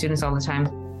tell my students all the time,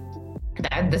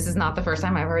 that this is not the first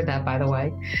time I've heard that, by the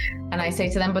way. And I say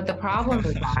to them, but the problem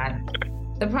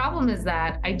is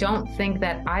that I don't think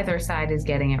that either side is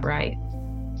getting it right.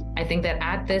 I think that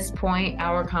at this point,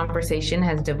 our conversation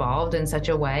has devolved in such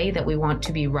a way that we want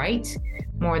to be right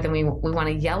more than we want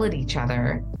to yell at each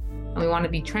other. And we want to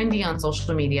be trendy on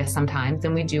social media sometimes,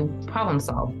 and we do problem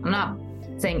solve. I'm not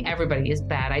saying everybody is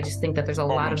bad. I just think that there's a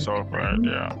lot of solve, right?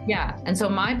 Yeah. And so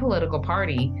my political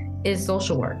party is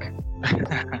social work.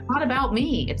 It's not about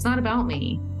me.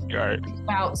 Right. It's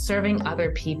about serving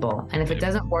other people. And if it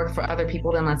doesn't work for other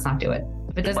people, then let's not do it.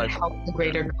 If it doesn't help the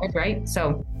greater good, right?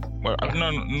 So, well,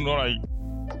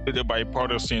 the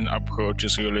bipartisan approach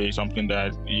is really something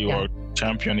that you are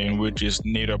championing, which is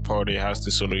neither party has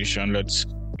the solution.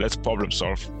 Let's problem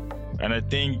solve. And I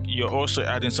think you're also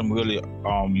adding some really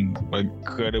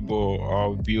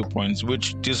credible viewpoints,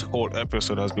 which this whole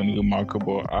episode has been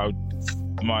remarkable.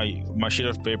 My sheet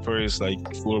of paper is like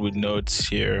full with notes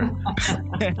here.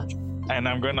 And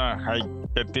I'm gonna, I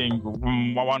think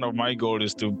one of my goals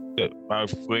is to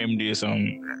frame this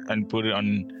and put it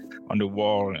on the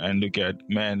wall and look at,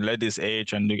 let this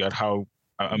age and look at how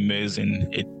amazing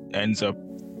it ends up.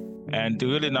 And to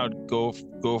really now go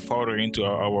further into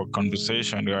our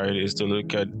conversation, right, is to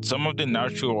look at some of the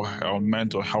natural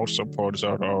mental health supports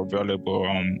that are available.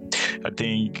 I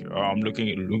think looking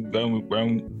at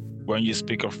when you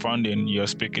speak of funding, you're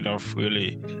speaking of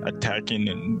really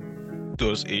attacking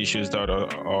those issues that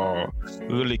are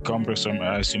really cumbersome,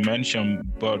 as you mentioned.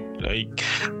 But like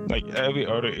every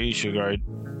other issue, right,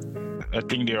 I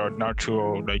think they are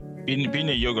natural. Like being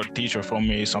a yoga teacher for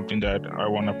me is something that I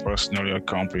want to personally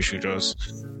accomplish. You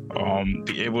just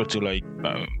be able to I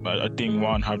think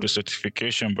one, have the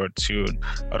certification, but two,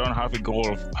 I don't have a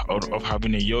goal of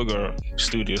having a yoga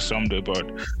studio someday, but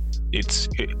it's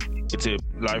a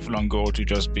lifelong goal to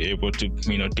just be able to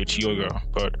teach yoga.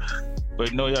 But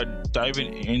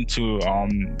diving into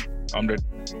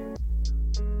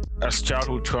as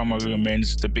childhood trauma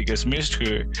remains the biggest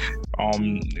mystery,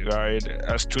 right?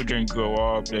 As children grow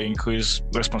up, they increase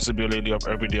responsibility of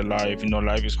everyday life.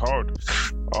 Life is hard.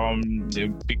 They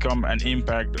become an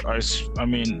impact.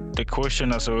 The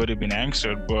question has already been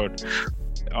answered, but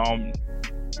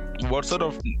what sort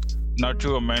of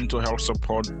natural mental health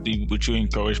support would you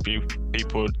encourage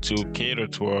people to cater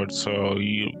towards? So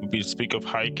we speak of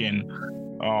hiking,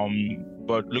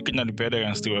 but looking at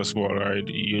veterans too as well, right?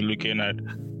 You're looking at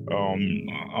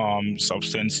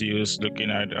substance use, looking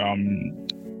at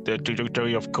the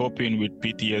trajectory of coping with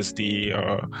PTSD.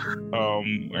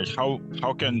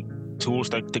 How can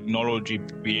tools like technology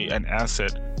be an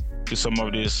asset to some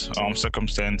of these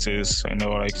circumstances?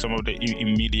 Some of the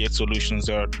immediate solutions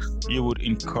that you would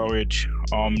encourage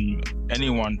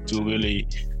anyone to really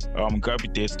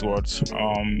gravitate towards,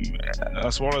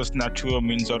 as well as natural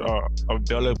means that are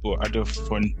available at the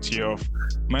frontier of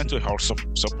mental health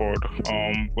support,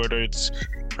 whether it's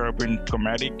curbing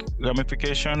traumatic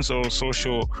ramifications or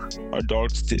social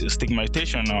adult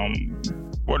stigmatization.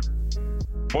 What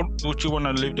would you want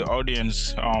to leave the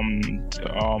audience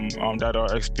that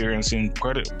are experiencing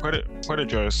predators?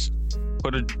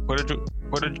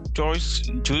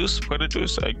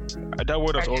 That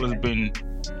word has always been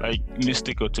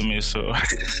mystical to me, so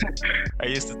I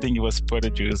used to think it was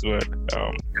predators, but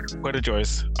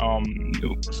predators. But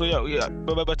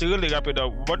to really wrap it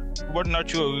up, what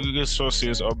natural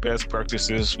resources or best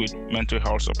practices with mental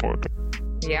health support?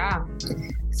 Yeah.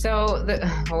 So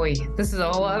this is a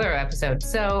whole other episode.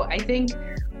 So I think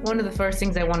one of the first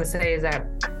things I want to say is that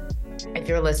if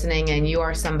you're listening and you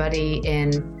are somebody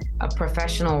in a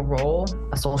professional role,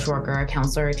 a social worker, a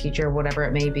counselor, a teacher, whatever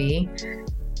it may be,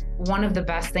 one of the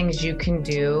best things you can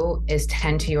do is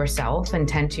tend to yourself and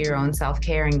tend to your own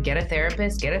self-care and get a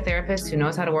therapist who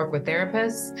knows how to work with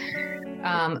therapists.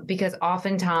 Because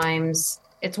oftentimes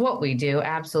it's what we do.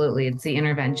 Absolutely. It's the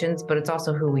interventions, but it's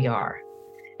also who we are.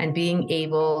 And being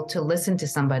able to listen to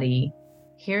somebody,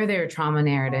 hear their trauma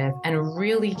narrative, and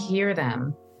really hear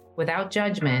them without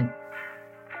judgment,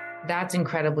 that's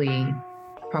incredibly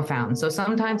profound. So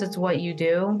sometimes it's what you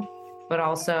do, but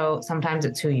also sometimes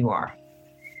it's who you are.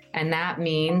 And that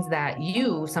means that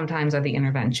you sometimes are the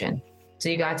intervention. So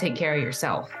you got to take care of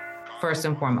yourself first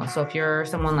and foremost. So if you're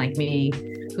someone like me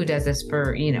who does this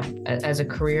for, as a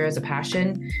career, as a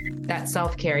passion, that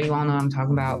self-care, you all know what I'm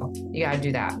talking about. You got to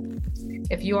do that.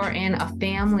 If you are in a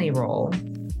family role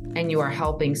and you are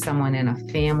helping someone in a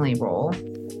family role,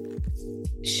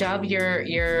 shelve your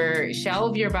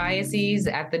biases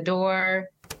at the door,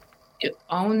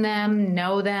 own them,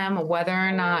 know them, whether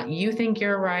or not you think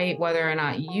you're right, whether or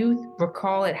not you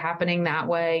recall it happening that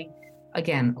way.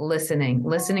 Again, listening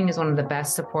is one of the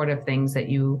best supportive things that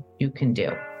you can do.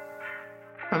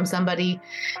 From somebody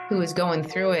who is going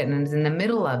through it and is in the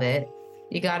middle of it,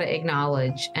 you got to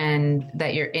acknowledge and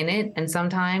that you're in it. And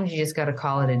sometimes you just got to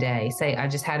call it a day. Say, I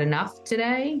just had enough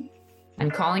today. I'm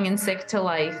calling in sick to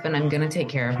life and I'm going to take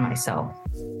care of myself.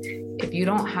 If you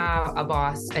don't have a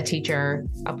boss, a teacher,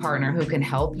 a partner who can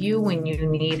help you when you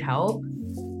need help,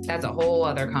 that's a whole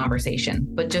other conversation.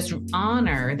 But just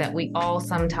honor that we all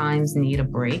sometimes need a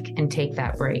break and take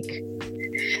that break.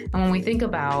 And when we think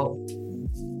about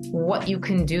what you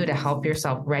can do to help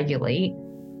yourself regulate,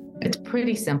 it's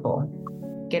pretty simple.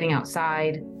 Getting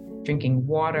outside, drinking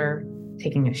water,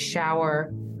 taking a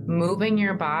shower, moving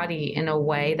your body in a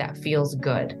way that feels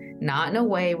good, not in a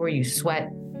way where you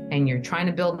sweat and you're trying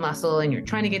to build muscle and you're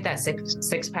trying to get that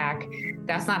six pack.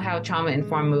 That's not how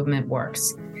trauma-informed movement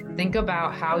works. Think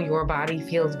about how your body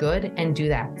feels good and do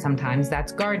that. Sometimes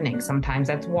that's gardening. Sometimes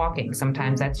that's walking.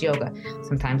 Sometimes that's yoga.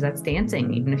 Sometimes that's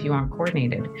dancing, even if you aren't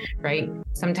coordinated, right?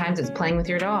 Sometimes it's playing with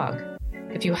your dog.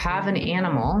 If you have an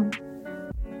animal,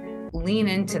 lean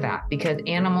into that because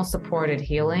animal-supported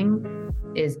healing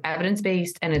is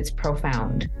evidence-based and it's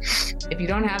profound. If you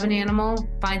don't have an animal,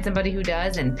 find somebody who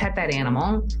does and pet that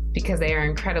animal because they are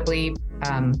incredibly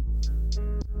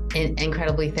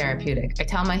therapeutic. I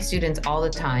tell my students all the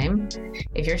time,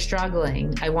 if you're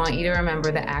struggling, I want you to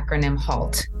remember the acronym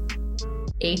HALT.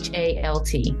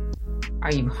 HALT.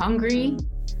 Are you hungry,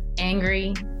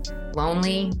 angry,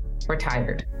 lonely, or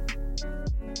tired?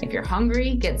 If you're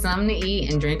hungry, get something to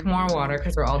eat and drink more water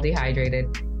because we're all dehydrated.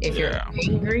 If you're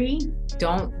angry,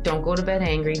 don't go to bed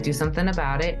angry. Do something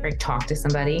about it or talk to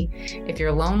somebody. If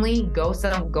you're lonely, go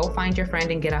find your friend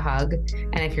and get a hug.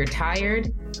 And if you're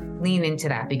tired, lean into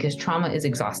that because trauma is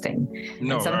exhausting.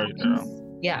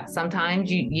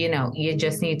 Sometimes you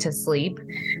just need to sleep.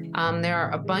 There are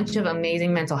a bunch of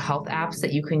amazing mental health apps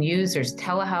that you can use. There's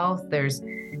telehealth, there's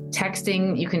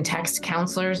texting. You can text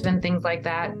counselors and things like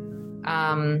that.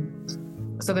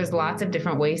 So there's lots of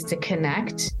different ways to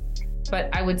connect. But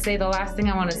I would say the last thing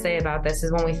I want to say about this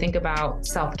is when we think about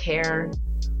self-care,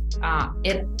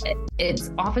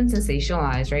 it's often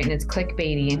sensationalized, right? And it's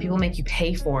clickbaity and people make you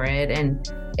pay for it. And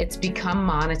it's become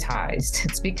monetized.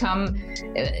 It's become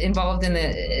involved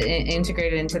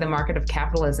integrated into the market of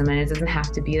capitalism. And it doesn't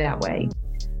have to be that way.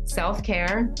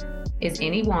 Self-care is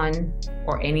anyone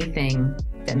or anything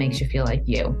that makes you feel like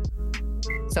you.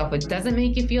 So if it doesn't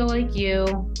make you feel like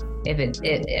you, if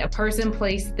a person,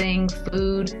 place, thing,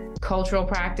 food, cultural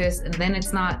practice, then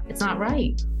it's not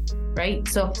right?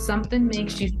 So if something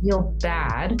makes you feel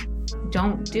bad,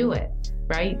 don't do it,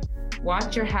 right?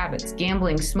 Watch your habits: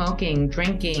 gambling, smoking,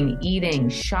 drinking, eating,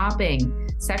 shopping,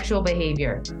 sexual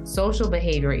behavior, social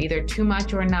behavior, either too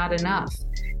much or not enough.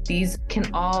 These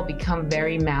can all become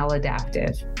very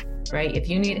maladaptive, right? If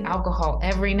you need alcohol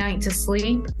every night to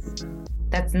sleep,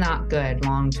 that's not good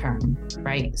long-term,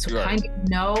 right? So kind of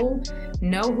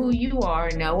know who you are,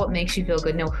 know what makes you feel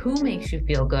good, know who makes you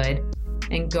feel good,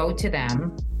 and go to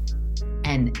them.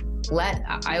 And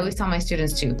I always tell my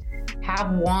students to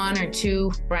have one or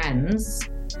two friends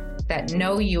that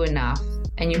know you enough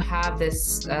and you have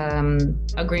this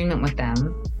agreement with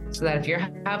them so that if you're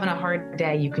having a hard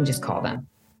day, you can just call them.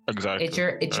 Exactly. It's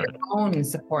your own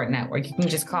support network. You can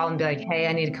just call and be like, hey,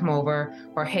 I need to come over,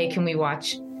 or hey, can we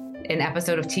watch an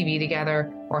episode of TV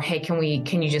together, or hey, can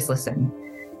you just listen?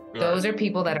 Those are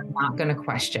people that are not going to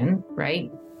question,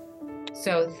 right?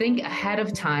 So think ahead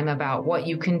of time about what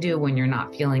you can do when you're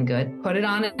not feeling good. Put it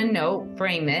on a note,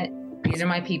 frame it, these are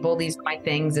my people, these are my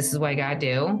things, this is what I gotta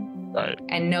do. Right.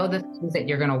 And know the things that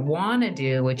you're gonna want to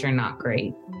do, which are not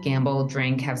great. Gamble,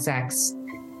 drink, have sex,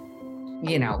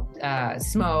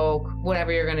 smoke,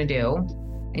 whatever you're gonna do.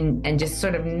 And just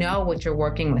sort of know what you're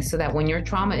working with so that when your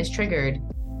trauma is triggered,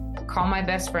 call my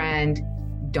best friend,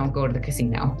 don't go to the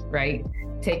casino, right?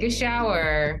 Take a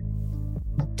shower,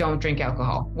 don't drink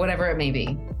alcohol, whatever it may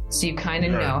be. So you kind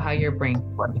of know how your brain is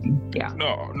working. Yeah.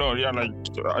 No, yeah, like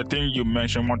I think you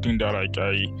mentioned one thing that like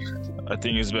I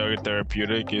think is very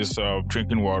therapeutic is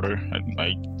drinking water.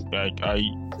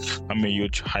 I'm a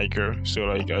huge hiker, so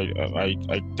like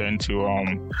I tend to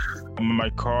my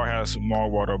car has more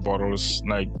water bottles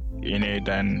like in it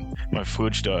than my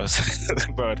fridge does,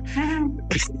 but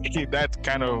that's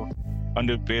kind of on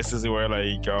the basis where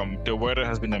like the weather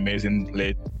has been amazing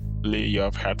lately. You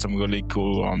have had some really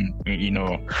cool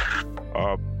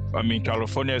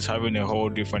California is having a whole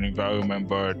different environment,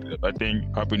 but I think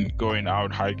I've been going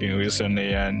out hiking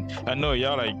recently, and I know,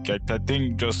 I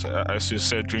think just as you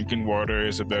said, drinking water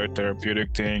is a very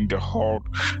therapeutic thing. The whole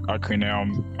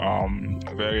acronym,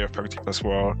 very effective as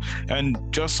well, and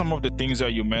just some of the things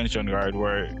that you mentioned, right,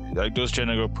 where like those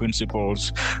general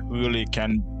principles really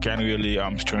can really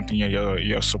strengthen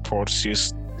your support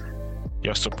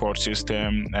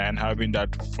system. And having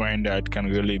that friend that can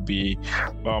really be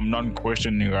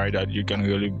non-questioning, right, that you can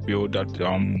really build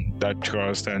that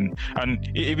trust, and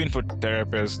even for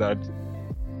therapists, that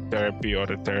therapy or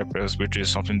the therapist, which is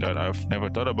something that I've never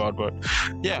thought about, but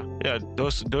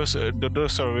those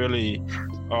are really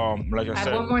like I said. I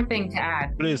have one more thing to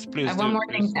add. Please please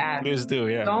do.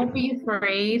 Yeah, don't be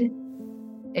afraid.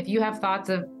 If you have thoughts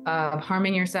of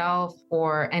harming yourself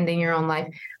or ending your own life,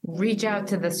 reach out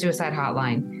to the suicide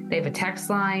hotline. They have a text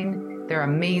line. They're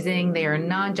amazing. They are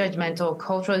non-judgmental,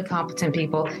 culturally competent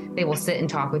people. They will sit and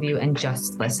talk with you and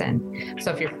just listen.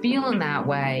 So if you're feeling that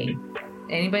way,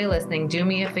 anybody listening, do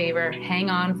me a favor, hang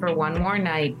on for one more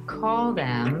night, call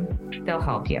them. They'll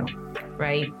help you,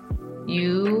 right?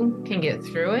 You can get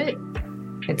through it.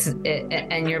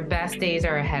 And your best days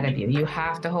are ahead of you. You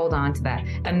have to hold on to that.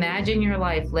 Imagine your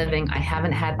life living, I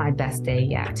haven't had my best day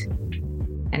yet.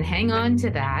 And hang on to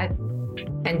that.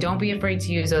 And don't be afraid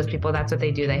to use those people. That's what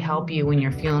they do. They help you when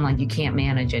you're feeling like you can't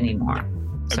manage anymore.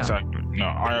 So. Exactly. No,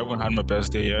 I haven't had my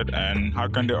best day yet. And how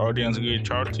can the audience reach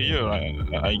out to you?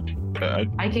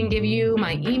 I can give you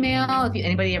my email if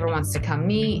anybody ever wants to come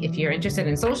meet. If you're interested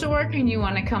in social work and you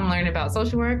want to come learn about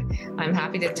social work, I'm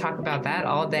happy to talk about that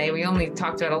all day. We only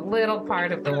talked about a little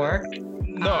part of the work.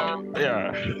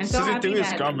 Season 3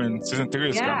 is coming.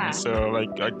 So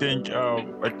like I think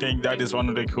that is one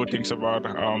of the cool things about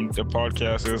the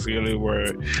podcast is really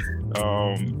where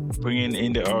bringing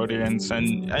in the audience,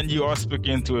 and you are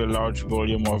speaking to a large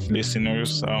volume of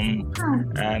listeners,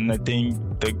 and I think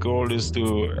the goal is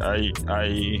to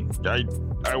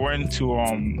I went to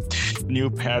New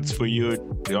Paths for Youth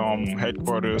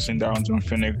headquarters in downtown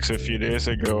Phoenix a few days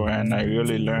ago, and I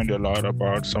really learned a lot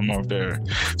about some of the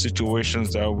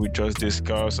situations that we just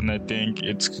discussed, and I think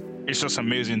it's just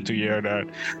amazing to hear that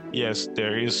yes,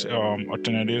 there is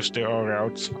alternatives, there are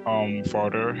routes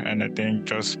further, and I think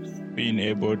just being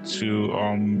able to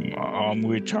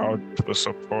reach out to the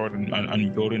support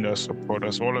and building that support,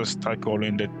 as well as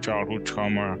tackling the childhood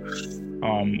trauma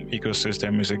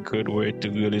ecosystem, is a good way to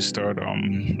really start,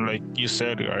 like you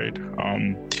said, right,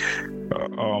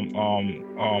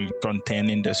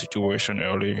 containing the situation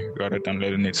early rather than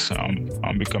letting it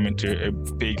become into a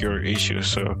bigger issue.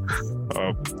 So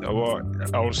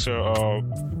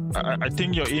I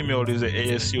think your email is the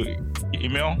ASU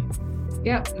email.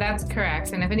 Yep, that's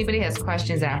correct. And if anybody has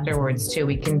questions afterwards too,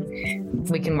 we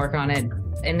can work on it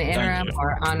in the interim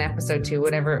or on episode 2,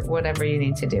 whatever you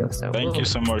need to do. So thank you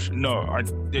so much.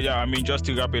 Just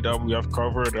to wrap it up, we have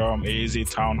covered AZ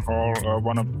Town Hall,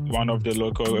 one of the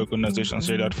local organizations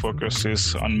here that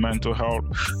focuses on mental health,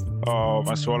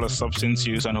 as well as substance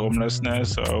use and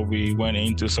homelessness. We went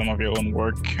into some of your own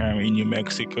work in New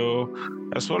Mexico,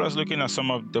 as well as looking at some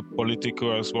of the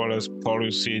political as well as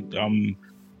policy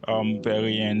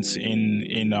variants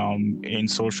in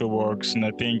social works, and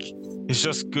I think it's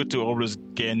just good to always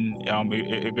gain a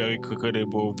very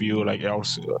credible view. Like I've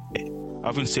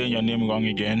been saying your name wrong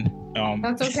again.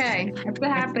 That's okay. That's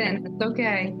what happens. It's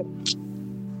okay.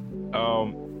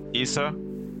 Elisa.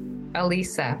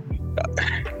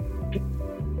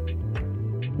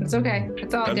 It's okay.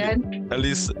 It's all good.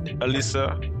 Elisa.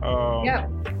 Yep.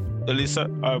 Elisa,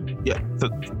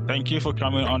 thank you for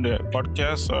coming on the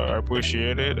podcast. I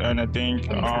appreciate it, and I think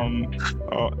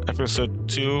episode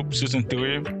 2, season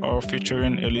 3,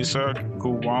 featuring Elisa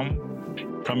Kuwam,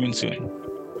 coming soon.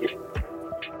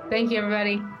 Thank you,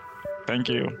 everybody. Thank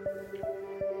you.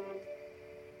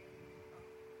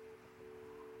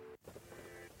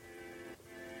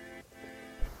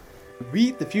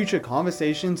 Read the Future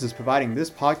Conversations is providing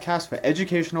this podcast for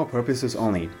educational purposes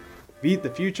only. Read the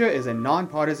Future is a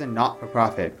nonpartisan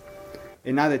not-for-profit.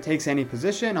 It neither takes any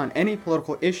position on any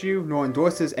political issue nor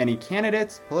endorses any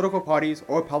candidates, political parties,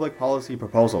 or public policy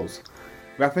proposals.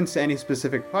 Reference to any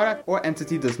specific product or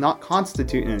entity does not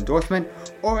constitute an endorsement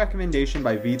or recommendation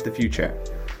by Read the Future.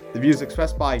 The views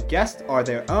expressed by guests are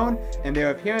their own, and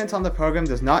their appearance on the program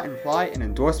does not imply an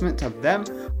endorsement of them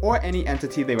or any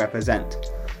entity they represent.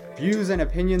 Views and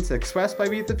opinions expressed by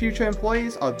Read the Future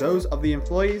employees are those of the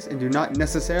employees and do not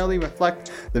necessarily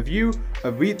reflect the view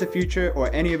of Read the Future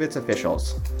or any of its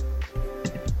officials.